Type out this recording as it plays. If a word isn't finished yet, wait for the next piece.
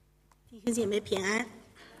弟兄姐妹平安。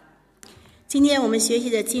今天我们学习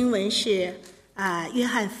的经文是约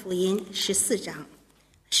翰福音14章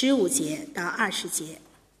15节到20节。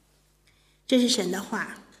这是神的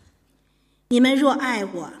话：你们若爱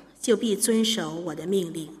我，就必遵守我的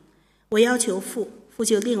命令。我要求父，父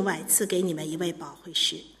就另外赐给你们一位保惠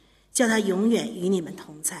师，叫他永远与你们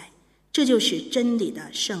同在。这就是真理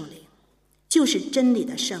的圣灵，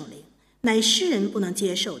乃世人不能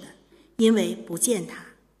接受的，因为不见他，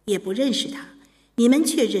也不认识他。你们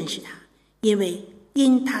却认识他，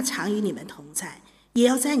因他常与你们同在，也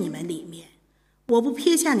要在你们里面。我不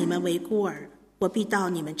撇下你们为孤儿，我必到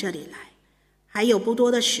你们这里来。还有不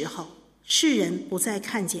多的时候，世人不再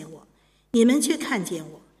看见我，你们却看见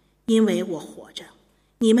我，因为我活着，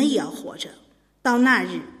你们也要活着。到那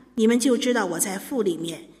日，你们就知道我在父里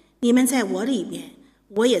面，你们在我里面，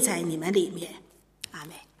我也在你们里面。阿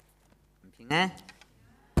们。平安。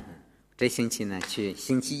这星期呢，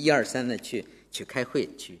星期1、2、3呢，去开会，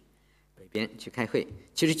去北边去开会。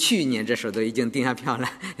其实去年这时候都已经订下票了，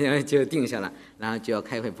然后就定下了，然后就要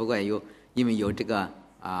开会。不过因为有这个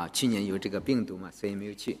去年有这个病毒嘛，所以没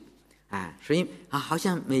有去。所以好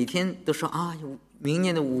像每天都说明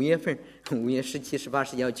年的5月份，5月17、18、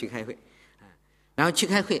19要去开会，然后去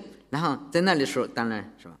开会，然后在那里的时候，当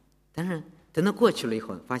然是吧。但是等到过去了以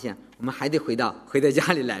后，发现我们还得回到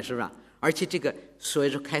家里来，是吧？而且这个所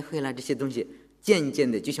以说开会啦，这些东西渐渐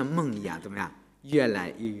的就像梦一样，怎么样，越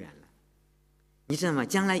来越远了。你知道吗？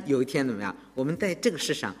将来有一天怎么样？我们在这个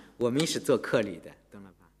世上，我们也是做客旅的，懂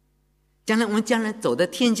了吧？我们将来走到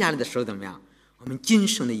天家里的时候，怎么样？我们今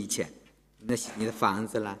生的一切，你的房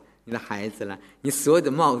子啦，你的孩子啦，你所有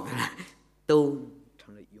的帽子啦，都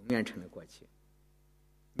永远成了过去。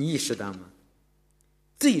你意识到吗？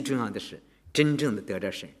最重要的是真正的得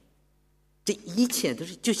着神。这一切都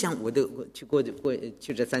是就像我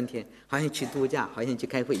去这3天，好像去度假，好像去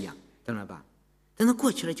开会一样，懂了吧？等到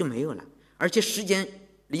过去了就没有了，而且时间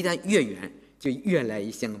离得越远，就越来越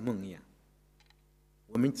像个梦一样。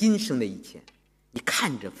我们今生的一切，你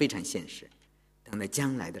看着非常现实，等到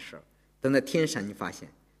将来的时候，等到天上，你发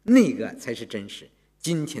现那个才是真实，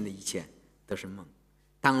今天的一切都是梦。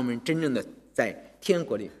当我们真正的在天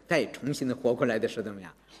国里再重新的活过来的时候，怎么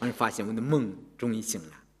样？我们发现我们的梦终于醒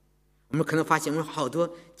了。我们可能发现我们好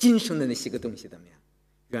多今生的那些个东西怎么样？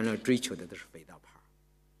原来追求的都是肥皂泡，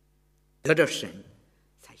得着神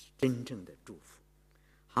才是真正的祝福。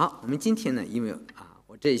好，我们今天呢，因为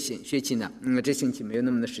我这学期呢，这星期没有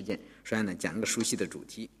那么多时间，所以呢，讲一个熟悉的主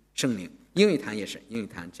题——圣灵。英语堂也是，英语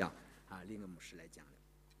堂叫另一个牧师来讲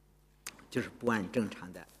的，就是不按正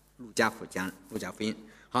常的路加福音。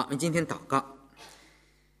好，我们今天祷告。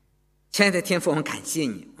亲爱的天父，我们感谢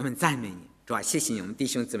你，我们赞美你。主要谢谢你，我们弟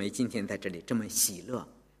兄姊妹今天在这里这么喜乐、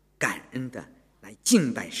感恩的来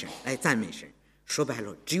敬拜神，来赞美神。说白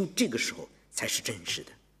了，只有这个时候才是真实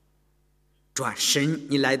的。主啊，神，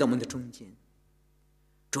你来到我们的中间。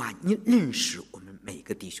主啊，你认识我们每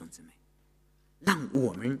个弟兄姊妹，让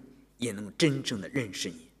我们也能真正的认识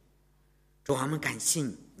你。主啊，我们感谢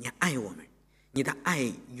你，你爱我们，你的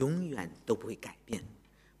爱永远都不会改变。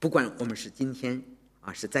不管我们是今天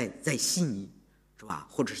是在悉尼，是吧？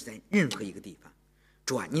或者是在任何一个地方，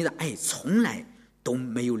主啊，你的爱从来都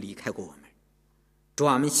没有离开过我们。主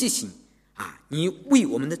啊，我们谢谢你你为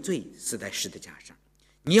我们的罪死在十字架上，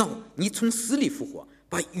你从死里复活，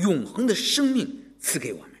把永恒的生命赐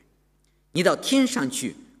给我们。你到天上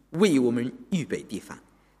去为我们预备地方，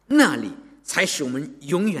那里才是我们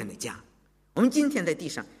永远的家。我们今天在地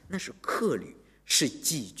上那是客旅，是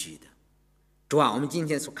寄居的。主啊，我们今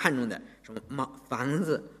天所看重的什么房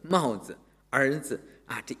子、帽子、儿子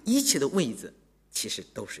这一切的位子其实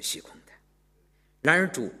都是虚空的。然而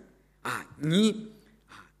主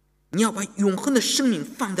你要把永恒的生命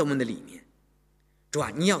放在我们的里面。主啊，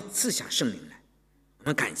你要赐下圣灵来。我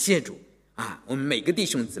们感谢主我们每个弟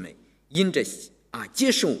兄姊妹因着接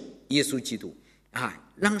受耶稣基督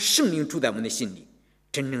让圣灵住在我们的心里，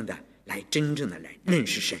真正的来认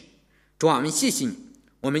识神。主啊，我们谢谢你，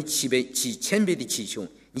我们谦卑的祈求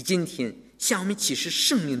你今天向我们启示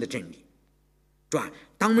圣灵的真理。主啊，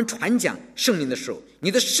当我们传讲圣灵的时候，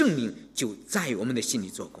你的圣灵就在我们的心里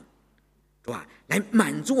做工。主啊，来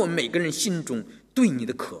满足我们每个人心中对你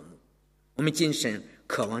的渴慕。我们今生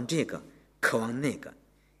渴望这个，渴望那个，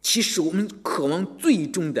其实我们渴望最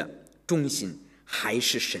终的中心还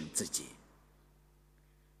是神自己。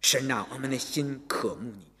神啊，我们的心渴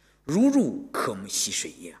慕你，如渴慕溪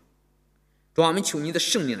水一样。主啊，我们求你的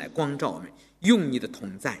圣灵来光照我们，用你的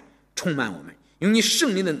同在充满我们，用你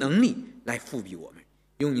圣灵的能力来复庇我们，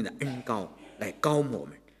用你的恩膏来膏抹我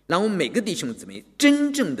们，让我们每个弟兄姊妹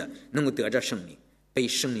真正的能够得着圣灵，被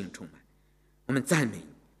圣灵充满。我们赞美你，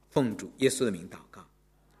奉主耶稣的名祷告，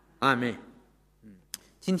阿们。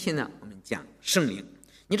今天呢，我们讲圣灵。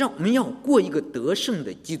你知道，我们要过一个得胜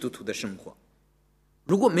的基督徒的生活，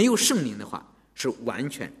如果没有圣灵的话，是完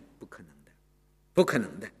全不可能的，不可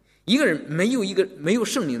能的。一个人没有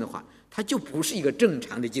圣灵的话，他就不是一个正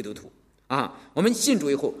常的基督徒啊。我们信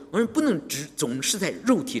主以后，我们不能总是在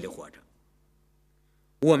肉体里活着，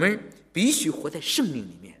我们必须活在圣灵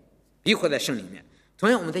里面，必须活在圣灵里面。同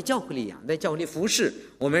样，我们在教会里一样，在教会里服侍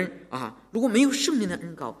我们如果没有圣灵的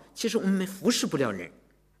恩膏，其实我们服侍不了人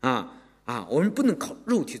我们不能靠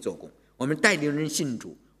肉体做工，我们带领人信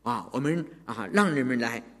主我们让人们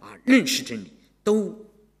来认识真理，都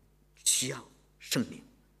需要圣灵。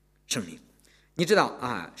圣灵，你知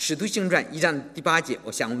道使徒行传1章第8节，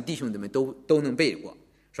我想我们弟兄姊妹都能背过，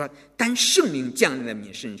说但圣灵降临在你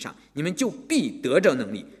们身上，你们就必得着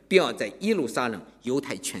能力，必要在耶路撒冷、犹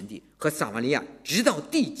太全地和撒玛利亚直到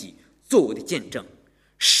地极做我的见证。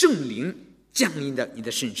圣灵降临在你的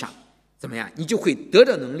身上，怎么样？你就会得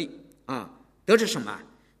着能力得着什么？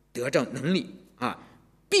得着能力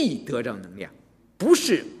必得着能力不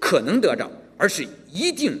是可能得着，而是一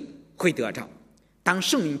定会得着。当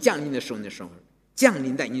圣灵降临的时候，降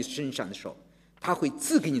临在你身上的时候，他会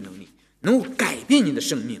赐给你能力，能够改变你的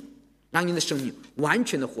生命，让你的生命完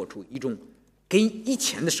全的活出一种跟以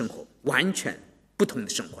前的生活完全不同的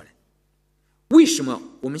生活来。为什么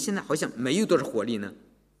我们现在好像没有多少活力呢？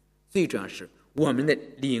最主要是我们的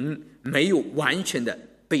灵没有完全的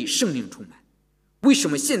被圣灵充满。为什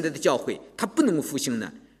么现在的教会它不能够复兴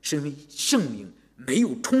呢？是因为圣灵没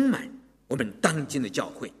有充满我们当今的教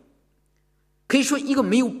会。可以说，一个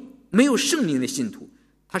没有圣灵的信徒，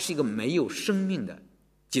他是一个没有生命的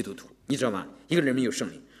基督徒，你知道吗？一个人没有圣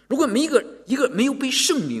灵，如果一个没有被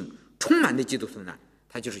圣灵充满的基督徒呢，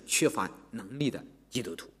他就是缺乏能力的基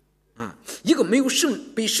督徒一个没有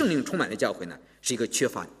被圣灵充满的教会呢，是一个缺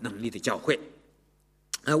乏能力的教会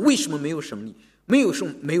为什么没有生命？没有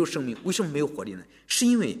生命，为什么没有活力呢？是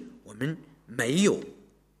因为我们没有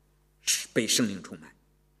被圣灵充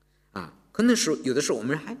满可能是有的时候我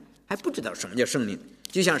们还不知道什么叫圣灵。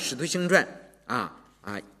就像使徒行传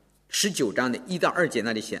19章的1到2节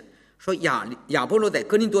那里写说，亚波罗在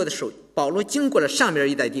哥林多的时候，保罗经过了上边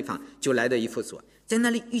一带地方，就来到以弗所，在那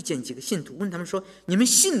里遇见几个信徒，问他们说，你们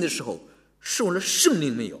信的时候受了圣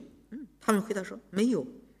灵没有？他们回答说没有，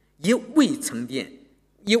也未曾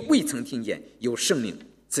听见有圣灵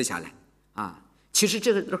赐下来其实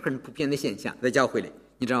这个是很普遍的现象，在教会里，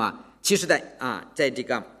你知道吗？其实在这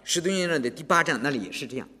个使徒行传的第8章那里也是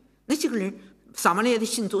这样。那几个人撒玛利亚的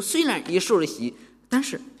信徒虽然也受了洗，但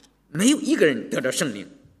是没有一个人得着圣灵，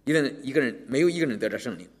没有一个人得着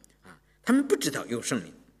圣灵他们不知道有圣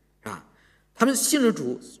灵他们信了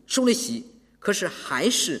主，受了洗，可是还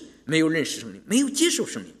是没有认识圣灵，没有接受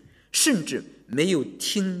圣灵，甚至没有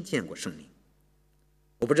听见过圣灵。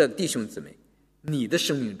我不知道弟兄姊妹，你的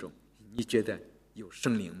生命中你觉得有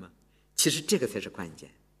圣灵吗？其实这个才是关键。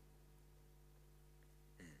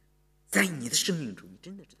在你的生命中，你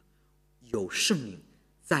真的知道有圣灵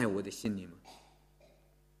在我的心里吗？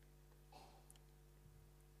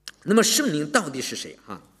那么圣灵到底是谁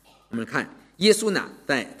我们看耶稣呢，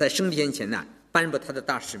在升天前呢，颁布他的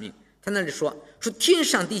大使命。他那里说天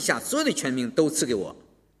上地下所有的权柄都赐给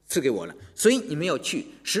我了，所以你们要去，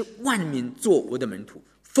使万民做我的门徒，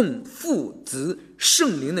奉父子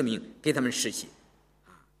圣灵的名给他们施洗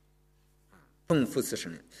奉父子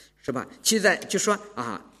圣灵，是吧？其实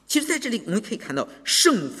在这里我们可以看到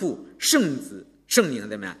圣父、圣子、圣灵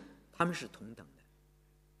怎么样？他们是同等的，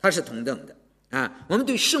他是同等的我们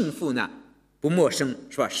对圣父呢不陌生，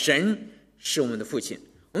是吧？神是我们的父亲。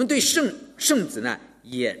我们对圣子呢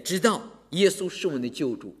也知道耶稣是我们的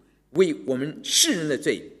救主，为我们世人的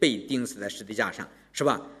罪被钉死在十字架上，是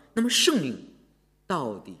吧？那么圣灵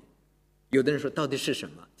到底，有的人说到底是什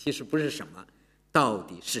么？其实不是什么，到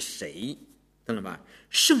底是谁？懂了吧？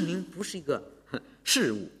圣灵不是一个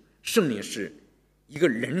事物，圣灵是一个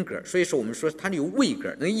人格。所以说我们说他有位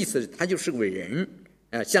格，那个意思他就是个人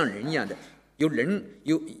像人一样的，有人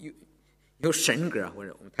有神格，或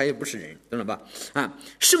者他也不是人，懂了吧？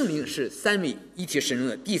圣灵是三位一体神中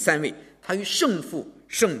的第三位，他与圣父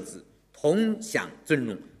圣子同享尊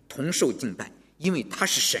荣，同受敬拜，因为他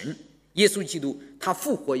是神。耶稣基督他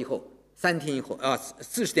复活以后3天以后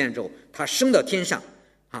40天之后，他升到天上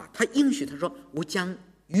他应许他说，我将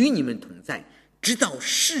与你们同在，直到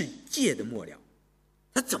世界的末了。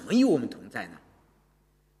他怎么与我们同在呢？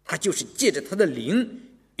他就是借着他的灵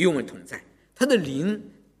与我们同在，他的灵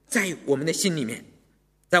在我们的心里面，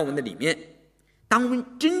在我们的里面。当我们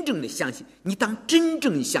真正的相信，你当真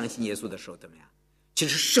正相信耶稣的时候怎么样？其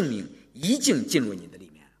实圣灵已经进入你的里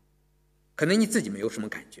面了。可能你自己没有什么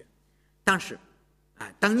感觉，但是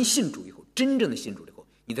当你信主以后，真正的信主以后，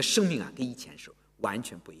你的生命跟以前是完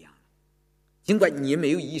全不一样了。尽管你没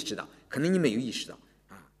有意识到，可能你没有意识到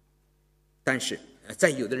但是在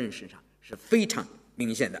有的人身上是非常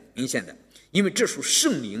明显的，因为这时候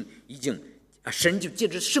圣灵已经神就借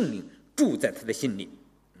着圣灵住在他的心里。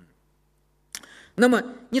那么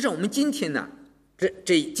你知道我们今天呢，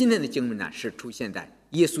今天的经文呢是出现在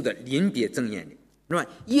耶稣的临别赠宴里，是吧？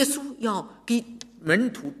耶稣要给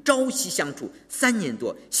门徒朝夕相处3年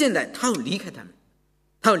多，现在他要离开他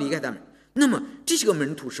们，那么这些个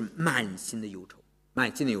门徒是满心的忧愁，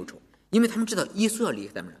因为他们知道耶稣要离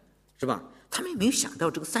开他们了，是吧？他们也没有想到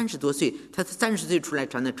这个30多岁，他30岁出来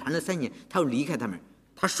传了3年，他要离开他们。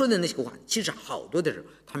他说的那些话，其实好多的时候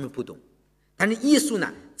他们不懂。但是耶稣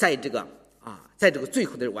呢，在这个最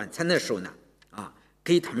后的晚餐的时候呢，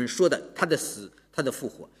给他们说的他的死，他的复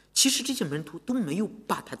活，其实这些门徒都没有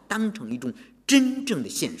把它当成一种真正的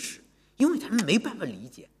现实，因为他们没办法理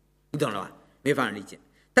解，你懂了吧？没办法理解。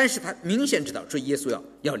但是他明显知道说耶稣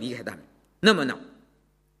要离开他们。那么呢，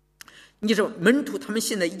你说门徒他们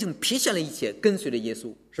现在已经撇下了一切，跟随了耶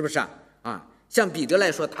稣，是不是像彼得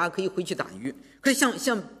来说，他可以回去打鱼，可是像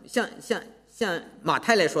马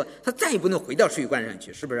太来说，他再也不能回到水罐上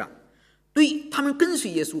去，是不是？对他们跟随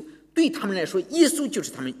耶稣，对他们来说，耶稣就是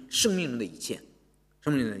他们生命中的一切。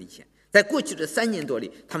在过去的3年多里，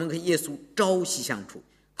他们跟耶稣朝夕相处，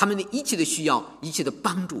他们的一切的需要，一切的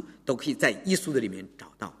帮助，都可以在耶稣的里面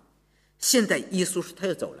找到。现在耶稣说他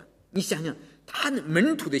要走了，你想想他的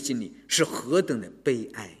门徒的心里是何等的悲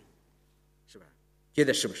哀，是吧？觉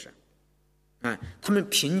得是不是？他们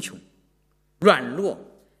贫穷、软弱，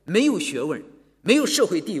没有学问，没有社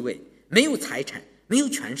会地位，没有财产，没有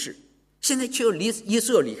权势，现在却耶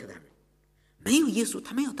稣要离开他们。没有耶稣，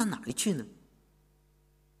他们要到哪里去呢？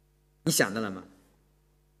你想到了吗？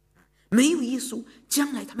没有耶稣，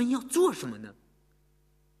将来他们要做什么呢？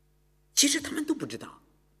其实他们都不知道，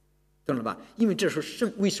懂了吧？因为这时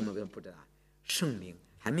候为什么不知道？圣灵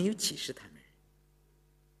还没有启示他们。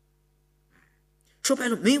说白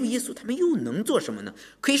了，没有耶稣，他们又能做什么呢？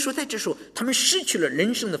可以说，在这时候，他们失去了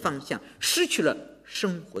人生的方向，失去了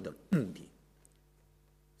生活的目的。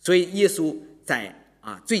所以，耶稣在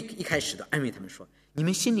最一开始的安慰他们说：“你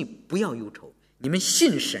们心里不要忧愁，你们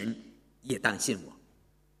信神也当信我。”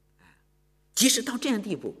即使到这样的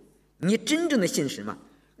地步，你真正的信神嘛，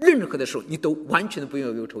任何的时候你都完全的不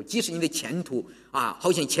用忧愁。即使你的前途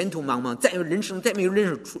好像前途茫茫，再有人生再没有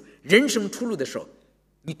人生出路的时候，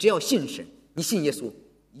你只要信神，你信耶稣，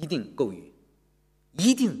一定够用，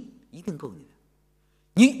一定够你的。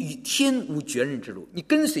你与天无绝人之路，你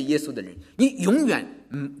跟随耶稣的人，你永远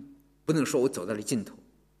不能说我走到了尽头。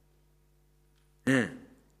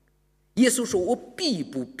耶稣说：“我必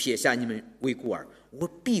不撇下你们为孤儿，我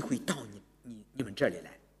必会到你们这里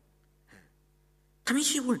来。”他们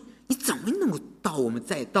去问：“你怎么能够到我们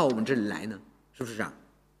这里来呢？是不是啊？”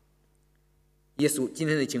耶稣今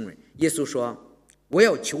天的经文，耶稣说：“我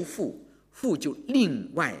要求父，父就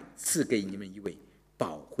另外赐给你们一位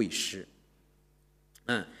保惠师。”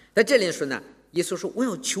在这里说呢，耶稣说：“我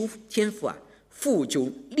要求天父父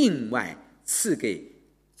就另外赐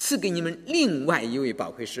给你们另外一位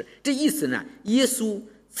保惠师。”这意思呢，耶稣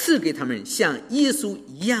赐给他们像耶稣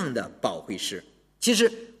一样的保惠师。其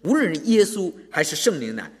实无论是耶稣还是圣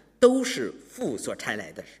灵呢，都是父所差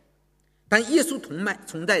来的。当耶稣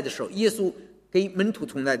同在的时候，耶稣给门徒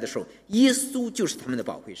同在的时候，耶稣就是他们的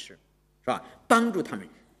保惠师，是吧？帮助他们，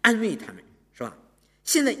安慰他们，是吧？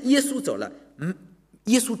现在耶稣走了，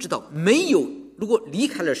耶稣知道如果离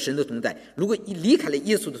开了神的同在，如果离开了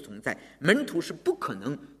耶稣的同在，门徒是不可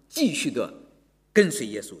能继续的跟随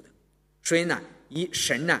耶稣的。所以呢，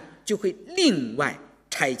神呢就会另外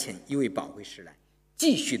差遣一位保惠师来，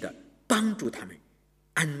继续的帮助他们，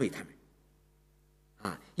安慰他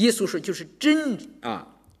们。耶稣说就是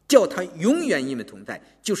叫他永远与你们同在，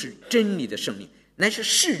就是真理的圣灵，乃是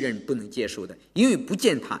世人不能接受的，因为不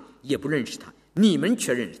见他，也不认识他，你们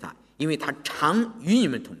却认识他，因为他常与你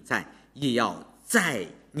们同在，也要在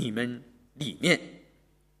你们里面。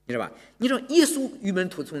你知道吧？你知道耶稣与门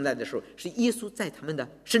徒同在的时候，是耶稣在他们的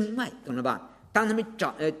身外，懂了吧？当他们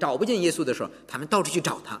找不见耶稣的时候，他们到处去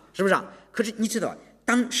找他，是不是？可是你知道，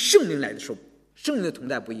当圣灵来的时候，圣灵的同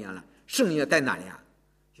在不一样了。圣灵要在哪里要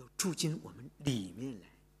住进我们里面来。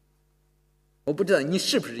我不知道你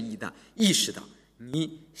是不是意识到，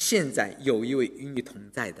你现在有一位与你同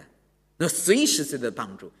在的，那随时随地的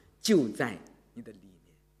帮助就在你的里面。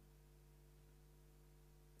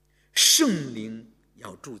圣灵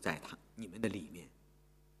要住在你们的里面。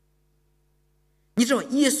你知道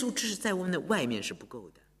耶稣只是在我们的外面是不够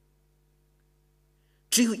的，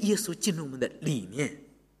只有耶稣进入我们的里面，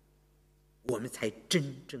我们才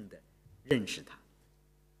真正的认识他，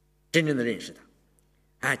真正的认识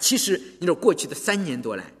他。其实你说过去的3年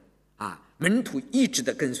多来门徒一直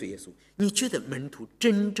的跟随耶稣，你觉得门徒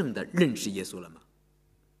真正的认识耶稣了吗？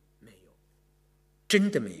没有，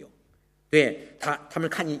真的没有。对，他们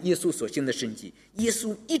看见耶稣所行的神迹，耶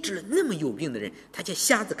稣医治了那么有病的人，他叫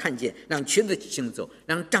瞎子看见，让瘸子行走，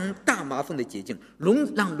让长大麻风的洁净，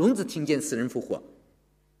让聋子听见，死人复活。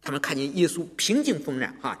他们看见耶稣平静风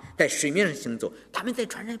然在水面上行走，他们在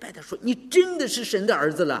船上拜他说，你真的是神的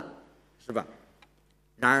儿子了，是吧？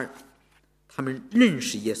然而他们认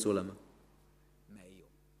识耶稣了吗？没有，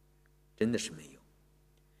真的是没有。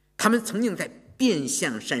他们曾经在变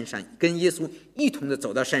相山上跟耶稣一同的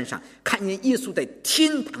走到山上，看见耶稣在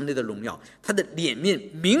天堂里的荣耀，他的脸面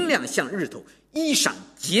明亮像日头，衣裳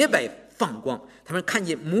洁白放光。他们看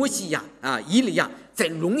见摩西亚以利亚在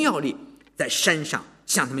荣耀里在山上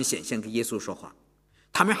向他们显现，跟耶稣说话。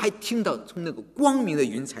他们还听到从那个光明的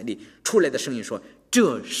云彩里出来的声音说，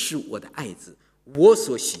这是我的爱子，我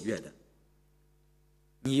所喜悦的。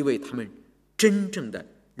你以为他们真正的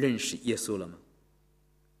认识耶稣了吗？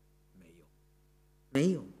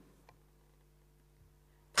没有。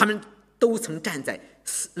他们都曾站在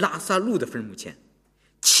拉撒路的坟墓前，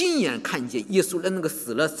亲眼看见耶稣的那个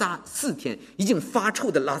死了4天已经发臭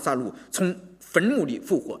的拉撒路从坟墓里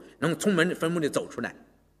复活，然后从坟墓里走出来。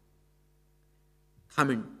他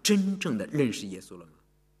们真正的认识耶稣了吗？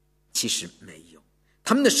其实没有。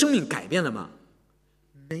他们的生命改变了吗？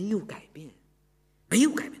没有改变，没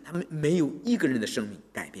有改变。他们没有一个人的生命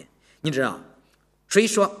改变。你知道，所以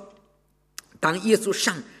说当耶稣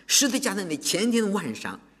上十字架的那前一天的晚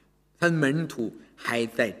上，他的门徒还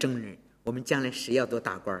在争论我们将来谁要做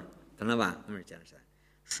大官，懂了吧？我们讲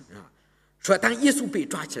说当耶稣被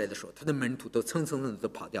抓起来的时候，他的门徒都蹭蹭蹭的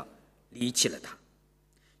跑掉，离弃了他。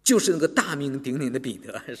就是那个大名鼎鼎的彼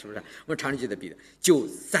得，是不是？我们常常记得彼得就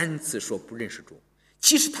3次说不认识主。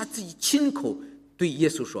其实他自己亲口对耶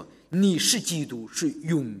稣说，你是基督，是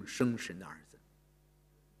永生神的儿子。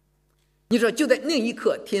你知道，就在那一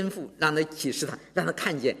刻，天父让他启示他，让他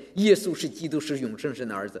看见耶稣是基督，是永生神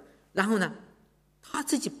的儿子。然后呢，他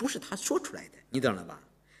自己不是他说出来的，你懂了吧？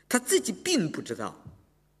他自己并不知道。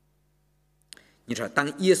你知道，当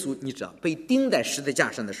耶稣被钉在十字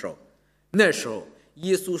架上的时候，那时候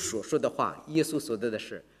耶稣所说的话，耶稣所做的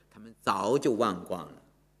事，他们早就忘光了，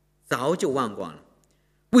早就忘光了。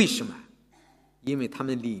为什么？因为他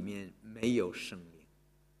们里面没有圣灵，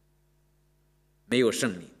没有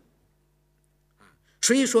圣灵。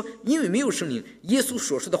所以说，因为没有圣灵，耶稣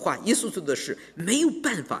所说的话，耶稣做的事，没有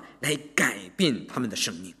办法来改变他们的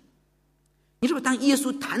生命。你知道，当耶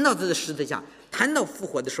稣谈到他的十字架，谈到复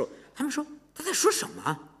活的时候，他们说他在说什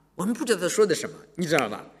么？我们不知道他说的什么，你知道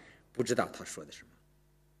吧？不知道他说的什么，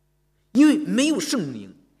因为没有圣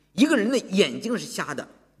灵。一个人的眼睛是瞎的，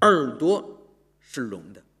耳朵是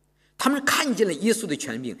聋的，他们看见了耶稣的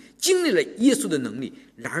权柄，经历了耶稣的能力，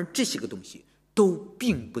然而这些个东西都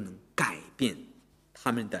并不能改变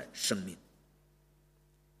他们的生命。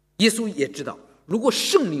耶稣也知道，如果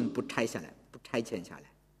圣灵不拆遣下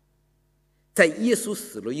来，在耶稣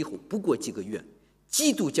死了以后，不过几个月，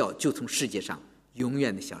基督教就从世界上永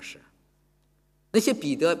远的消失了。那些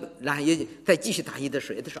彼得然后也在继续打伊的时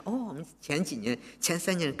候，也都说我们前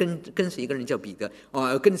3年跟随一个人叫彼得，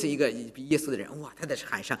跟随一个耶稣的人，哇，他在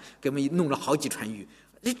海上给我们弄了好几船鱼，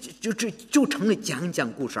就成了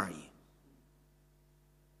讲故事而已。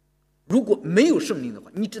如果没有圣灵的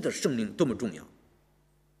话，你知道圣灵多么重要。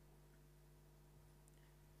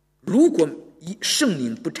如果圣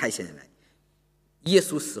灵不拆下来，耶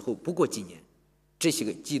稣死后不过几年，这些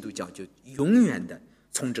个基督教就永远的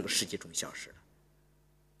从这个世界中消失了。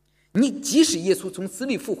你即使耶稣从死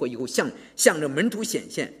里复活以后，向着门徒显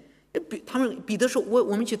现，他们彼得说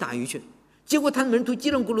我们去打鱼去，结果他的门徒叽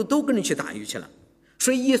里咕噜都跟着去打鱼去了。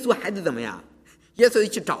所以耶稣还得怎么样？耶稣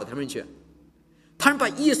去找他们去。他们把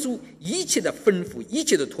耶稣一切的吩咐，一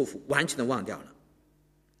切的托付完全的忘掉了。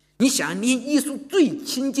你想，连耶稣最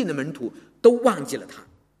亲近的门徒都忘记了他，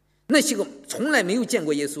那些个从来没有见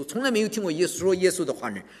过耶稣，从来没有听过耶稣说耶稣的话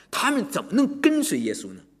人，他们怎么能跟随耶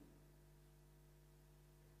稣呢？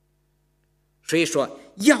所以说，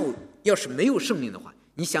要是没有圣灵的话，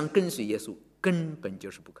你想跟随耶稣根本就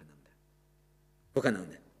是不可能的，不可能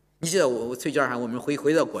的。你知道我崔娟我们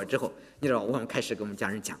回到国之后，你知道我们开始跟我们家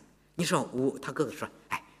人讲，你说他哥哥说，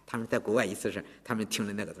他们在国外一次是他们听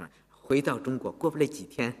了那个回到中国过不了几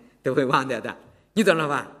天都会忘掉的，你懂了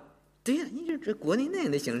吧？对呀，你这这国内那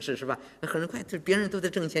样的形式是吧？很快，别人都在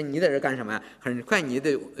挣钱，你在这干什么呀？很快你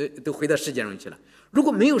都回到世界上去了。如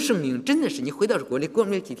果没有圣灵，真的是你回到国内过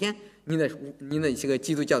没几天，你的这个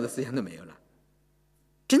基督教的思想都没有了，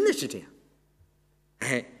真的是这样。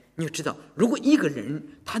你就知道，如果一个人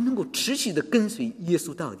他能够持续的跟随耶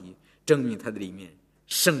稣到底，证明他的里面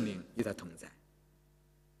圣灵与他同在。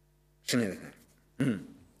圣灵的，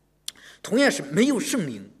同样是没有圣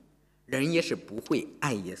灵，人也是不会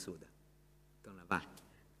爱耶稣的，懂了吧？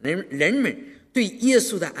人们对耶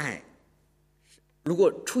稣的爱，如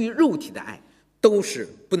果出于肉体的爱，都是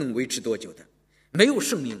不能维持多久的。没有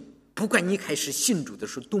圣灵，不管你开始信主的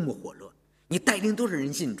时候多么火热，你带领多少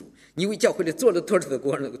人信主，你为教会里做了多少的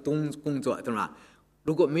工作，对吧？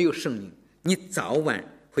如果没有圣灵，你早晚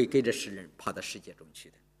会跟着世人跑到世界中去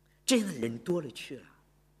的。这样的人多了去了，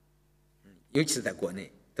尤其是在国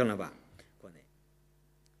内，懂了吧？国内，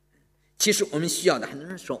其实我们需要的，很多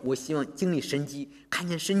人说我希望经历神迹，看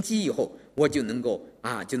见神迹以后我就能够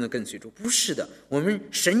就能跟随主。不是的，我们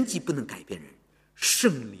神迹不能改变人，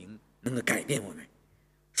圣灵能够改变我们。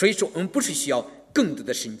所以说我们不是需要更多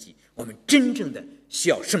的神迹，我们真正的需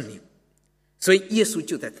要圣灵。所以耶稣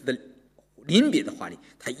就在他的临别的话里，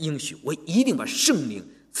他应许我一定把圣灵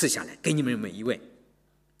赐下来给你们每一位，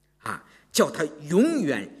叫他永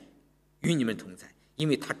远与你们同在，因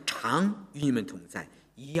为他常与你们同在，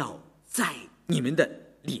要在你们的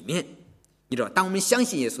里面。你知道，当我们相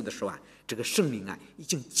信耶稣的时候这个圣灵已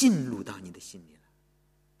经进入到你的心里了。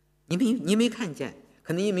你没看见，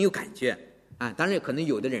可能也没有感觉当然可能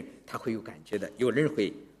有的人他会有感觉的，有人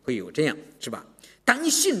会有这样，是吧？当你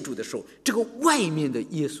信主的时候，这个外面的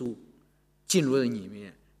耶稣进入了里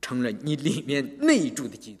面，成了你里面内住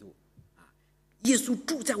的基督。耶稣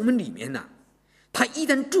住在我们里面呢，他一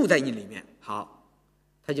旦住在你里面，好，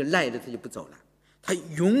他就赖着，他就不走了，他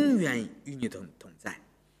永远与你同在，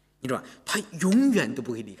你知道吧？他永远都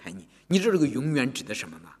不会离开你。你知道这个永远指的什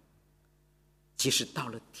么吗？其实到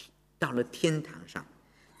了天堂上，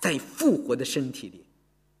在复活的身体里，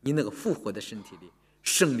你那个复活的身体里，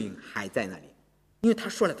圣灵还在那里，因为他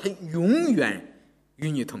说了，他永远与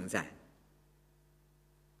你同在。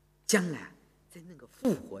将来在那个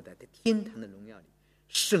复活的天堂的荣耀里，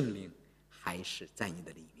圣灵还是在你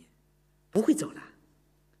的里面，不会走了。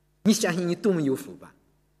你相信你多么有福吧？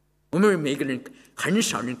我们每个人很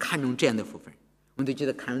少人看重这样的福分，我们都觉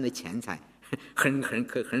得看重的钱财很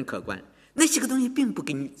可观，那些个东西并不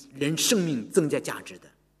给人生命增加价值的。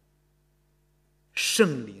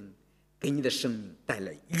圣灵给你的生命带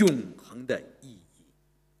来永恒的意义，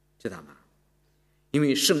知道吗？因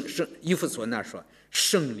为以弗所那说，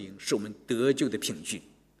圣灵是我们得救的凭据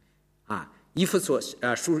以弗所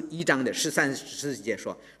书1章的13、14节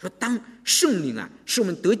说当圣灵是我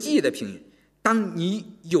们得基业的凭据。当你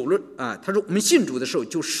有了他说我们信主的时候，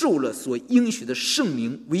就受了所应许的圣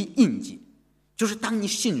灵为印记，就是当你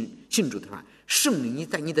信主的话，圣灵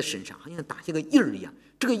在你的身上好像打下个印儿一样，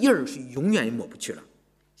这个印儿是永远也抹不去了，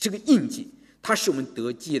这个印记它是我们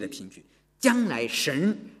得基业的凭据。将来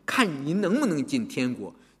神看你能不能进天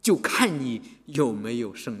国，就看你有没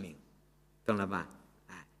有圣灵，懂了吧？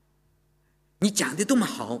你讲的多么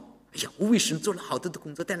好，哎呀，我为神做了好多的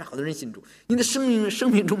工作，带了好多人信主，你的生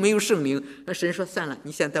命中没有圣灵，那神说算了，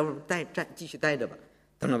你现在继续待着吧，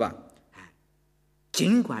懂了吧？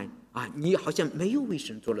尽管你好像没有为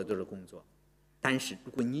神做了多少工作，但是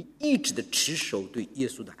如果你一直的持守对耶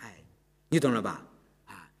稣的爱，你懂了吧？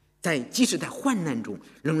即使在患难中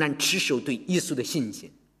仍然持守对耶稣的信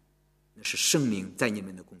心，那是圣灵在你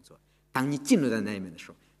们的工作。当你进入到那里面的时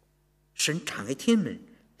候，神敞开天门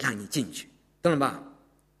让你进去，懂了吧？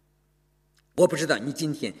我不知道你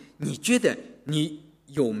今天你觉得你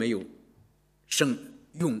有没有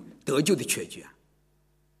用得救的确据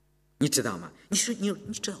你知道吗？你说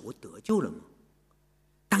你知道我得救了吗？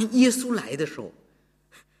当耶稣来的时候，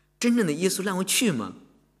真正的耶稣让我去吗？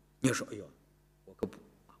你要说哎呦，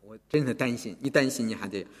我真的担心，你担心你还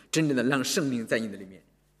得真正的让圣灵在你的里面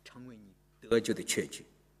成为你得救的确据。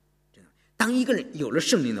当一个人有了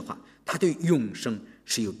圣灵的话，他对永生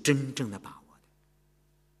是有真正的把握的，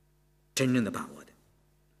真正的把握的。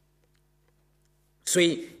所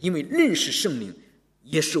以因为认识圣灵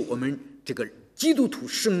也是我们这个基督徒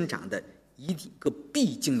生长的一个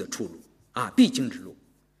必经的出路必经之路。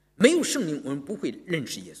没有圣灵我们不会认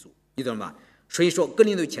识耶稣，你懂吗？所以说哥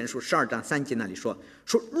林多前书12章3节那里说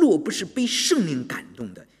若不是被圣灵感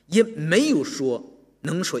动的，也没有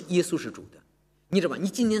能说耶稣是主的。你知道吧？你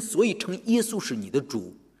今天所以称耶稣是你的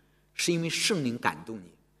主，是因为圣灵感动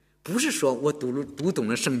你，不是说我读懂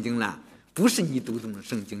了圣经了，不是你读懂了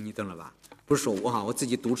圣经，你懂了吧？不是说我自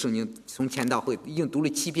己读圣经从前到后已经读了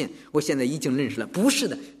7遍，我现在已经认识了，不是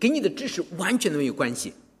的，跟你的知识完全没有关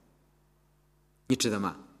系。你知道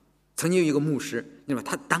吗？曾经有一个牧师，你知道吧？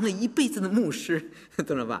他当了一辈子的牧师，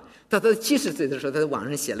懂了吧？他到70岁的时候，他在网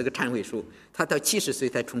上写了个忏悔书，他到70岁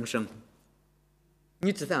才重生。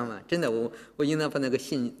你知道吗？真的，我应当把那个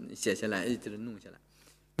信写下来，就是弄下来。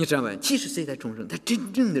你知道吗？70岁才重生，他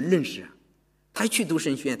真正的认识啊，他去读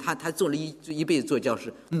神学院，他做了一辈子做教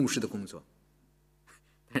师、牧师的工作，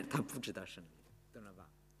但是他不知道圣灵，懂了吧？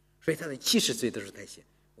所以他在70岁的时候才写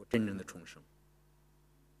我真正的重生，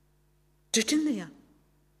这真的呀。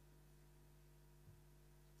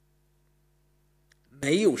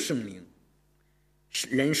没有圣灵，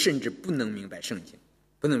人甚至不能明白圣经，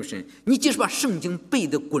不能圣经。你即使把圣经背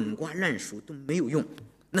得滚瓜烂熟都没有用，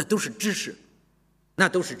那都是知识，那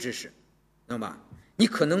都是知识，懂吧？你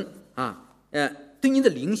可能对你的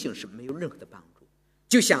灵性是没有任何的帮助。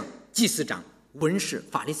就像祭司长、文士、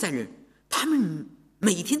法利赛人，他们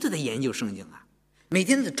每天都在研究圣经啊，每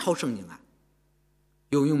天都在抄圣经啊，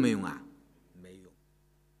有用没用啊？没用，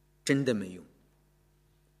真的没用。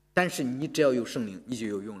但是你只要有圣灵，你就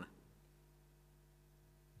有用了。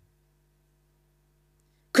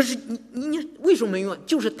可是你为什么没用啊？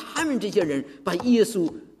就是他们这些人把耶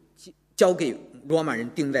稣交给罗马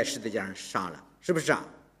人，钉在十字架上杀了，是不是啊？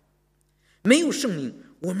没有圣灵，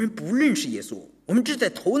我们不认识耶稣，我们只在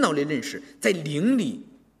头脑里认识，在灵里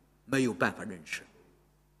没有办法认识，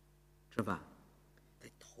是吧？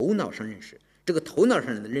在头脑上认识，这个头脑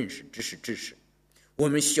上的认识只是知识，我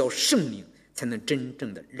们需要圣灵才能真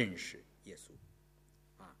正的认识耶稣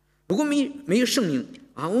啊！如果没有圣灵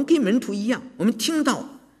啊，我们跟门徒一样，我们听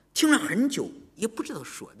了很久，也不知道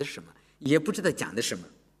说的什么，也不知道讲的什么。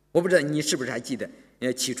我不知道你是不是还记得，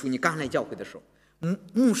起初你刚来教会的时候，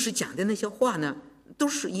牧师讲的那些话呢，都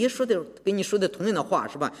是也说的跟你说的同样的话，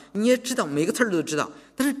是吧？你也知道每个词都知道，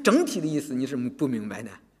但是整体的意思你是不明白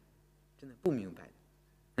的，真的不明白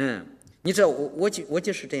的。你知道我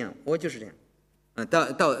就是这样，我就是这样。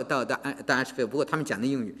到安士菲，不过他们讲的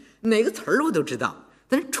英语哪个词儿我都知道，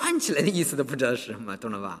但是串起来的意思都不知道是什么，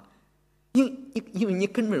懂了吧？因为你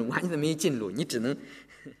根本完全没有进入，你只能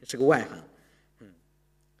是个外行。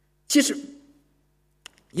其实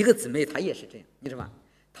一个姊妹她也是这样，你知道吧？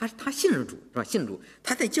她信了主，是吧？信主，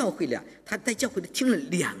她在教会里听了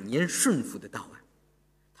2年顺服的道啊。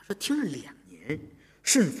她说听了2年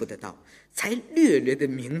顺服的道，才略略的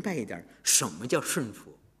明白一点什么叫顺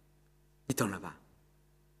服，你懂了吧？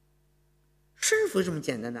顺服这么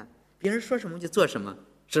简单的，别人说什么就做什么，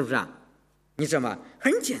是不是啊？你知道吗？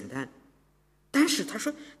很简单。但是他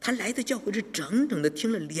说他来的教会是整整的听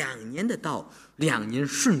了2年的道，2年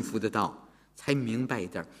顺服的道，才明白一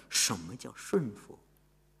点什么叫顺服，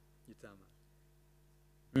你知道吗？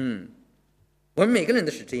我们每个人都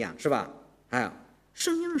是这样，是吧？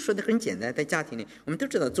圣经上说的很简单，在家庭里我们都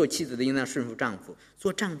知道，做妻子的应当顺服丈夫，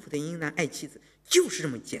做丈夫的应当爱妻子，就是这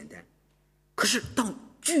么简单。可是到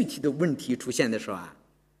具体的问题出现的时候啊，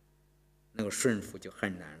那个顺服就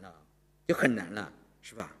很难了，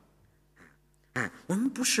是吧？我们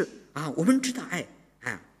不是我们知道爱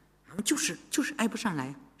我们就是爱不上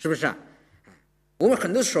来，是不是？我们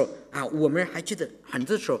很多时候我们还觉得很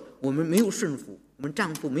多时候我们没有顺服，我们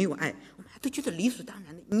丈夫没有爱，我们还都觉得理所当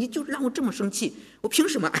然的，你就让我这么生气，我凭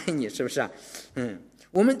什么爱你？是不是？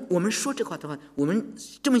我们说这话的话，我们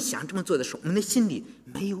这么想这么做的时候，我们的心里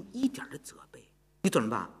没有一点的责备，你懂了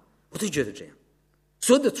吧？我都觉得这样，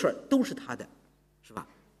所有的错都是他的，是吧？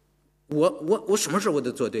我什么时候我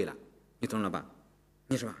都做对了，你懂了吧？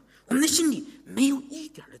你说吧，我们的心里没有一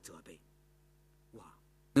点的责备，哇，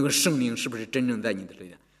那个圣灵是不是真正在你的这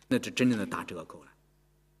里？那是真正的打折扣了。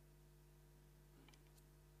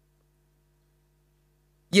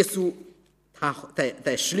耶稣他在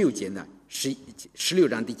16节呢，16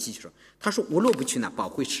章第7节说，他说我若不去那保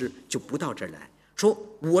惠师，就不到这儿来。说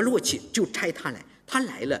我若去，就差他来，他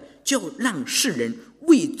来了，就要让世人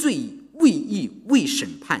为罪、为义、为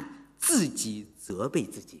审判，自己责备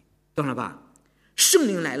自己，懂了吧？圣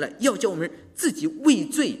灵来了，要叫我们自己为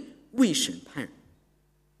罪、为审判、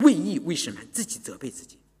为义、为审判，自己责备自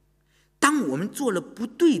己。当我们做了不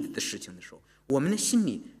对的事情的时候，我们的心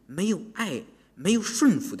里没有爱、没有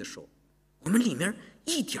顺服的时候，我们里面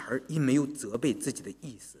一点儿也没有责备自己的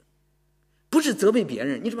意思，不是责备别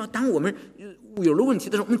人。你知道，当我们有了问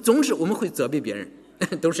题的时候，我们会责备别人，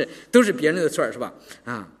都是别人的错，是吧？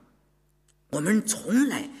我们从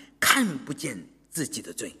来看不见自己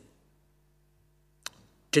的罪。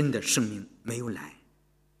真的，圣灵没有来，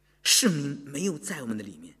圣灵没有在我们的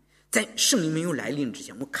里面，在圣灵没有来临之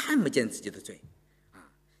前，我看不见自己的罪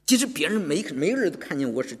即使别人每个人都看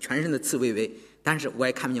见我是全身的刺猬猬，但是我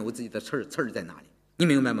也看不见我自己的刺儿在哪里，你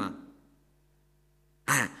明白吗？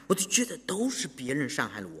我就觉得都是别人伤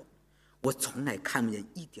害了我，我从来看不见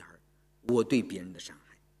一点我对别人的伤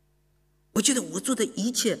害。我觉得我做的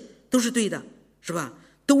一切都是对的，是吧？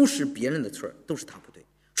都是别人的错，都是他不对，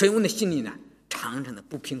所以我的心里呢，常常的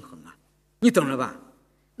不平衡啊，你懂了吧？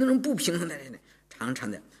那种不平衡的人呢，常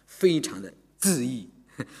常的非常的自义，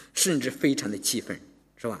甚至非常的气愤，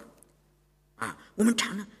是吧？我们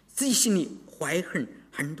常常自己心里怀恨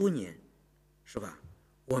很多年，是吧？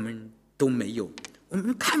我们都没有，我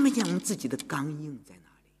们看不见我们自己的刚硬在哪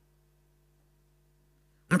里。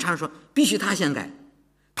我们常说必须他先改，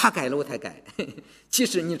他改了我才改。其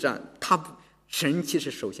实你知道，神其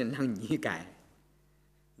实首先让你改，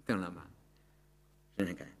懂了吗？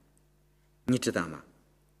神改，你知道吗？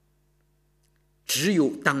只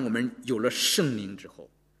有当我们有了圣灵之后，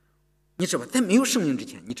你知道吧？在没有圣灵之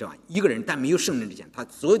前，你知道吧？一个人但没有圣灵之前，他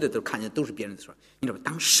所有的都看见都是别人的错。你知道吧？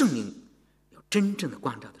当圣灵要真正的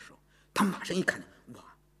光照的时候，他马上一看，哇，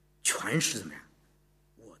全是怎么样？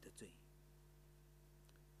我的罪。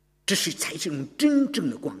这才是一种真正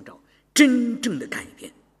的光照，真正的改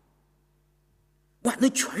变。哇，那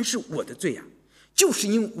全是我的罪啊！就是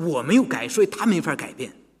因为我没有改，所以他没法改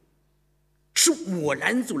变。是我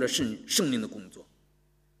拦阻了圣灵的工作。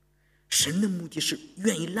神的目的是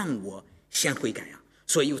愿意让我先悔改啊，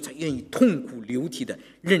所以我才愿意痛苦流涕的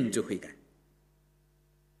认罪悔改。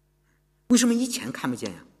为什么以前看不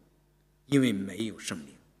见呀？因为没有圣灵。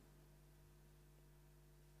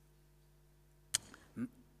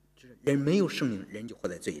人没有圣灵，人就活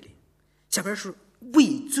在罪里。下边说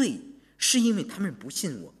畏罪，是因为他们不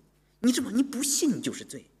信我。你知道吗？你不信就是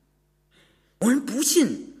罪。我们不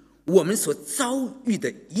信，我们所遭遇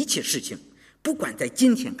的一切事情，不管在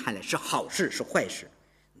今天看来是好事是坏事，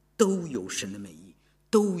都有神的美意，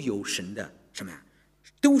都有神的什么呀？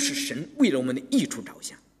都是神为了我们的益处着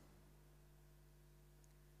想。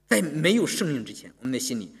在没有圣灵之前，我们的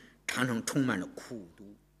心里常常充满了苦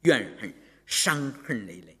毒、怨恨、伤恨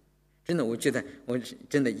累累。真的，我觉得我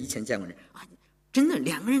真的以前见过人真的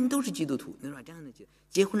两个人都是基督徒，那这样的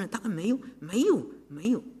结婚了，大概没有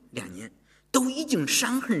2年，都已经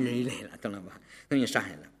伤痕累累了，懂了吧？都已经伤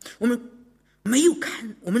害了。我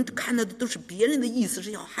们看到的都是别人的意思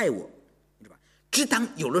是要害我，对吧？只当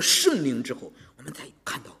有了圣灵之后，我们才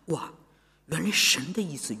看到，哇，原来神的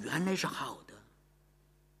意思原来是好的。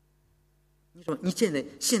你说你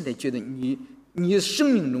现在觉得你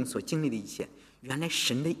生命中所经历的一切，原来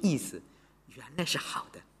神的意思原来是好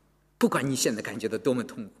的，不管你现在感觉到多么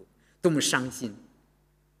痛苦，多么伤心。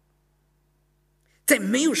在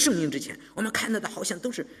没有圣灵之前，我们看到的好像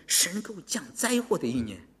都是神给我降灾祸的一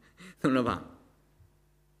年，懂了吧？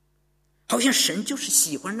好像神就是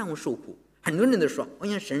喜欢让我受苦，很多人都说好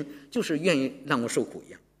像神就是愿意让我受苦一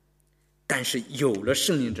样。但是有了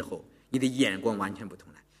圣灵之后，你的眼光完全不同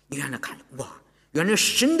了。你原来看，哇，原来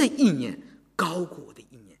神的意念高过我的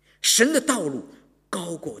意念，神的道路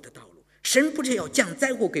高过我的道路。神不是要降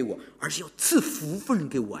灾祸给我，而是要赐福分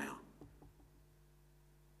给我呀，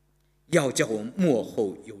要叫我末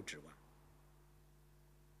后有指望。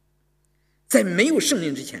在没有圣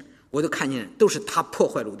灵之前，我都看见都是他破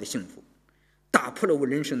坏了我的幸福，打破了我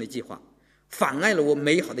人生的计划，妨碍了我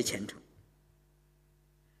美好的前程。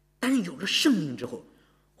但是有了圣灵之后，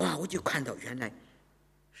哇，我就看到原来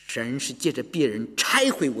神是借着别人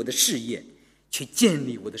拆毁我的事业，去建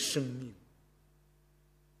立我的生命。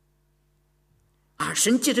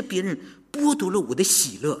神借着别人剥夺了我的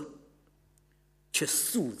喜乐，却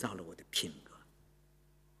塑造了我的品格。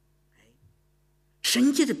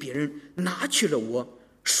神借着别人拿去了我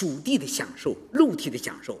属地的享受，肉体的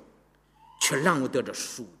享受，却让我得着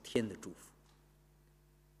属天的祝福。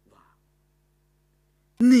哇！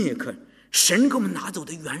那一刻，神给我们拿走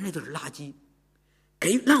的原来都是垃圾，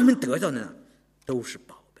让我们得到的呢，都是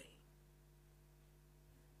宝贝。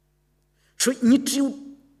所以你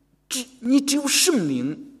只有圣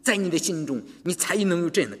灵在你的心中，你才能有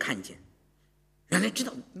这样的看见。原来知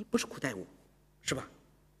道你不是苦待我，是吧？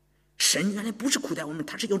神原来不是苦待我们，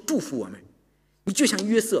他是要祝福我们。你就像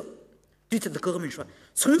约瑟对他的哥哥们说，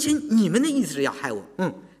从前你们的意思是要害我，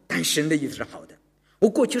但神的意思是好的。我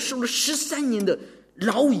过去受了13年的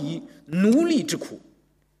劳役奴隶之苦，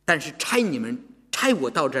但是差我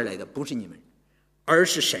到这儿来的不是你们，而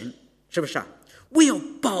是神，是不是啊？我要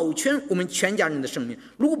保全我们全家人的生命，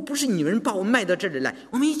如果不是你们把我卖到这里来，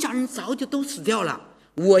我们一家人早就都死掉了，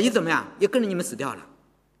我也怎么样，也跟着你们死掉了。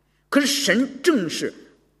可是神正是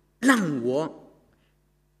让我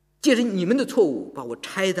借着你们的错误把我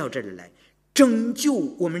拆到这里来，拯救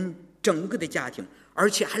我们整个的家庭，而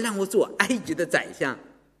且还让我做埃及的宰相。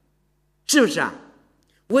是不是啊？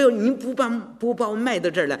你不把我卖到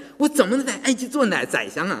这儿来，我怎么能在埃及做宰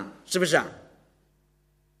相啊？是不是啊？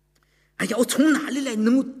哎呀，我从哪里来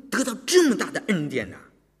能够得到这么大的恩典呢？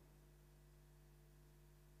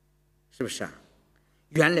是不是啊？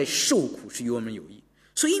原来受苦是与我们有益，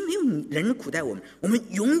所以没有人苦待我们，我们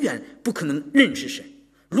永远不可能认识神。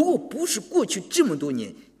如果不是过去这么多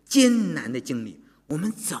年艰难的经历，我们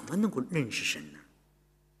怎么能够认识神呢？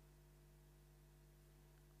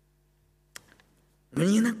我们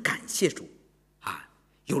应当感谢主啊！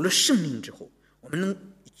有了圣灵之后，我们能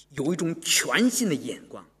有一种全新的眼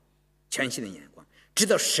光，知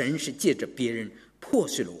道神是借着别人破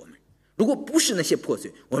碎了我们。如果不是那些破碎，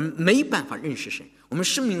我们没办法认识神。我们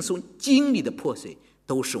生命所经历的破碎，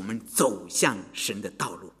都是我们走向神的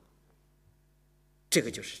道路。这个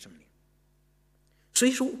就是圣灵。所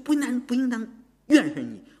以说，我不应当怨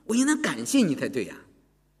恨你，我应当感谢你才对呀。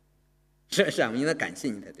是啊，我应当感谢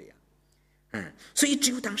你才对呀。所以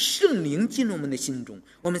只有当圣灵进入我们的心中，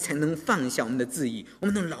我们才能放下我们的自义，我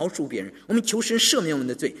们能饶恕别人，我们求神赦免我们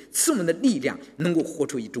的罪，赐我们的力量，能够活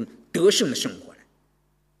出一种得胜的生活来。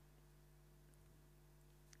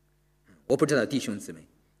我不知道弟兄姊妹，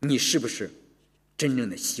你是不是真正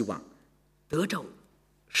的希望得着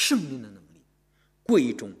圣灵的能力，过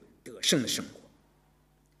一种得胜的生活？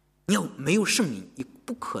你要没有圣灵，你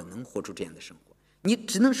不可能活出这样的生活。你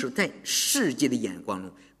只能是在世界的眼光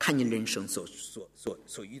中看你人生所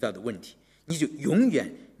遇到的问题，你就永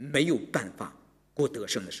远没有办法过得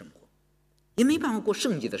胜的生活，也没办法过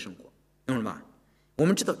圣洁的生活，懂了吧？我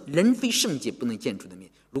们知道人非圣洁不能见主的面。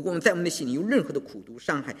如果我们在我们的心里有任何的苦毒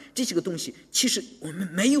伤害，这些个东西其实我们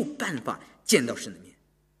没有办法见到神的面，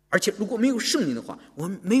而且如果没有圣灵的话，我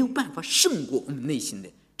们没有办法胜过我们内心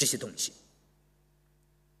的这些东西。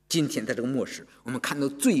今天在这个末世，我们看到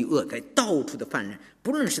罪恶在到处的泛滥，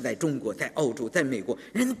不论是在中国、在澳洲、在美国，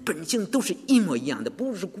人的本性都是一模一样的。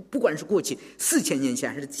不管是过去4000年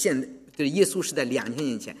前，还是现在耶稣时代2000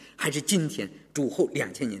年前，还是今天主后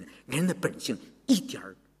2000年，人的本性一点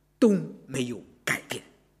都没有改变。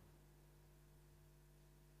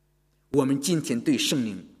我们今天对圣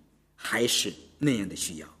灵还是那样的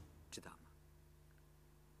需要，知道吗？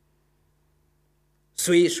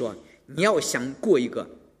所以说，你要想过一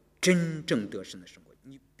个真正得胜的生活，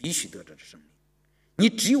你必须得着圣灵。你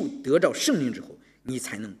只有得着圣灵之后，你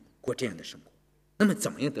才能过这样的生活。那么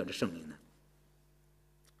怎么样得着圣灵呢？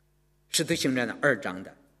使徒行传的2章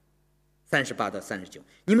的38到39，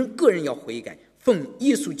你们个人要悔改，奉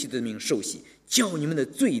耶稣基督的名受洗，叫你们的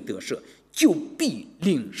罪得赦，就必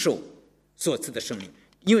领受所赐的圣灵，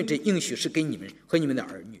因为这应许是给你们和你们的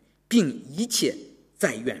儿女，并一切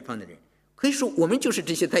在远方的人。可以说我们就是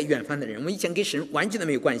这些在远方的人，我们以前跟神完全的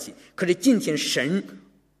没有关系，可是今天神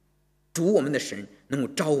主我们的神能够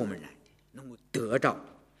招我们来，能够得着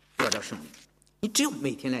圣灵。你只有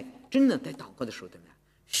每天来真的在祷告的时候怎么样，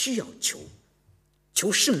需要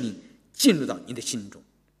求圣灵进入到你的心中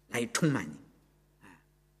来充满你。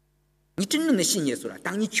你真正的信耶稣了，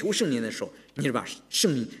当你求圣灵的时候，你是把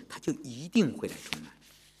圣灵他就一定会来充满。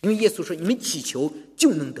因为耶稣说，你们祈求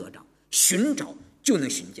就能得着，寻找就能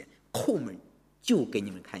寻见，叩门就给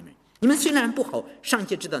你们开门。你们虽然不好，尚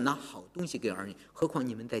且知道拿好东西给儿女，何况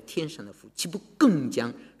你们在天上的父，岂不更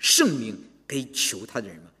将圣灵给求他的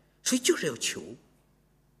人吗？所以就是要求。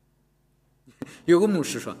有个牧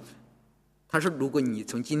师说，他说如果你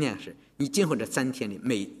从今天开始，你今后这3天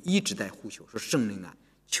里一直在呼求，说圣灵啊，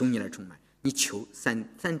求你来充满，你求三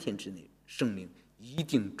天之内，圣灵一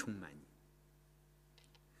定充满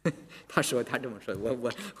你。他说他这么说，我不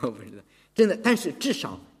知道，真的。但是至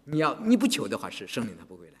少你不求的话，是圣灵他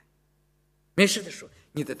不会来。没事的时候，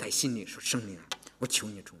你得在心里说，圣灵啊，我求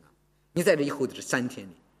你充满。你在这以后的这3天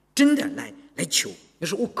里，真的来求，你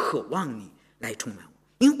说我渴望你来充满我，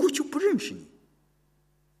因为过去不认识你，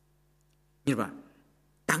你知道吧？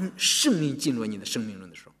当圣灵进入你的生命中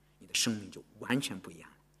的时候，你的生命就完全不一样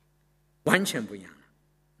了，完全不一样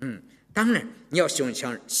了。当然你要想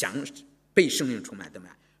被圣灵充满，怎么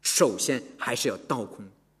样？首先还是要倒空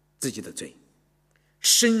自己的罪，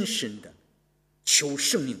深深的求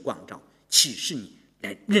圣灵光照，启示你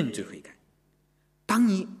来认罪悔改。当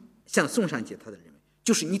你像宋上节他的人们，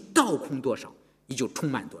就是你倒空多少，你就充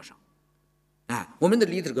满多少。我们的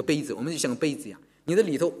里头有个杯子，我们就像个杯子一样，你的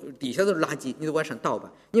里头底下都是垃圾，你就往上倒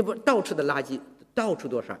吧。你不倒出的垃圾倒出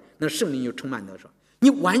多少，那圣灵就充满多少。你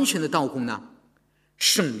完全的倒空呢，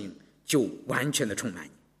圣灵就完全的充满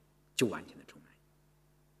你，就完全的充满你。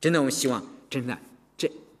真的，我们希望真的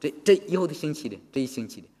这以后的星期里，这一星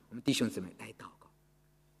期里，我们弟兄姊妹来祷告，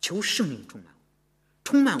求圣灵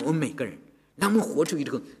充满我们每个人，让我们活出一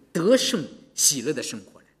个得胜喜乐的生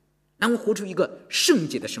活来，让我们活出一个圣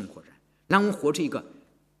洁的生活来，让我们活出一个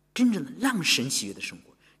真正的让神喜悦的生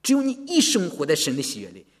活。只有你一生活在神的喜悦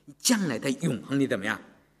里，你将来在永恒里怎么样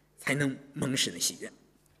才能蒙神的喜悦。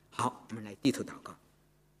好，我们来低头祷告。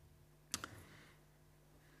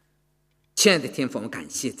亲爱的天父，我们感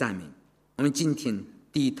谢赞美，我们今天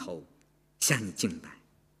低头向你敬拜。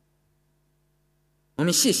我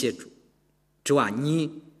们谢谢主，主啊，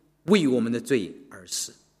你为我们的罪而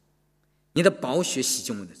死，你的宝血洗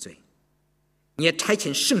净我们的罪，你也差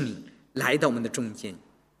遣圣灵来到我们的中间，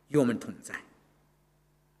与我们同在。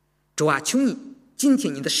主啊，求你今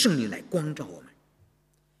天你的圣灵来光照我们，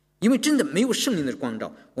因为真的没有圣灵的光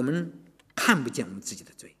照，我们看不见我们自己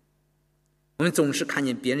的罪。我们总是看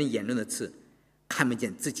见别人眼中的刺，看不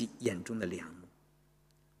见自己眼中的梁木。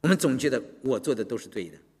我们总觉得我做的都是对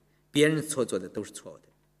的，别人所做的都是错的，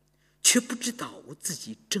却不知道我自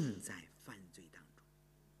己正在犯罪当中。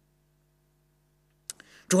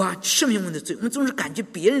主啊，赦免我们的罪。我们总是感觉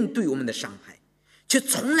别人对我们的伤害，却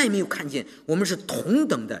从来没有看见我们是同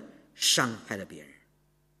等的伤害了别人。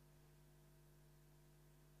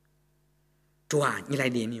主啊，你来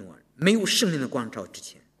怜悯我。没有圣灵的光照之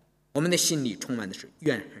前，我们的心里充满的是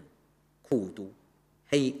怨恨、苦毒、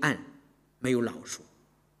黑暗，没有老鼠。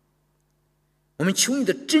我们求你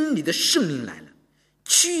的真理的圣灵来了，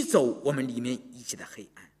驱走我们里面一切的黑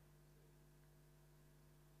暗。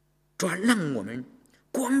主啊，让我们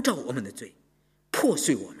光照我们的罪，破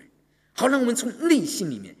碎我们，好让我们从内心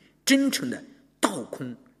里面真诚的倒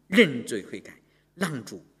空认罪悔改，让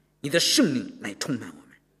主你的圣灵来充满我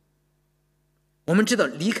们。我们知道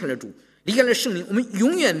离开了主，离开了圣灵，我们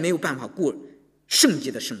永远没有办法过圣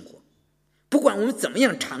洁的生活。不管我们怎么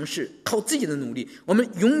样尝试靠自己的努力，我们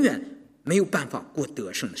永远没有办法过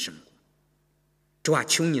得胜的生活。主啊，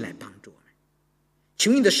求你来帮助我们，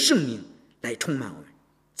求你的圣灵来充满我们，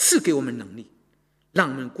赐给我们能力，让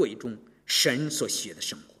我们过一种神所喜悦的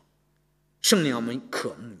生活。圣灵，我们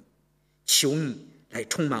渴慕你，求你来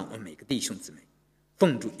充满我们每个弟兄姊妹。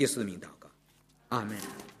奉主耶稣的名祷告，阿们。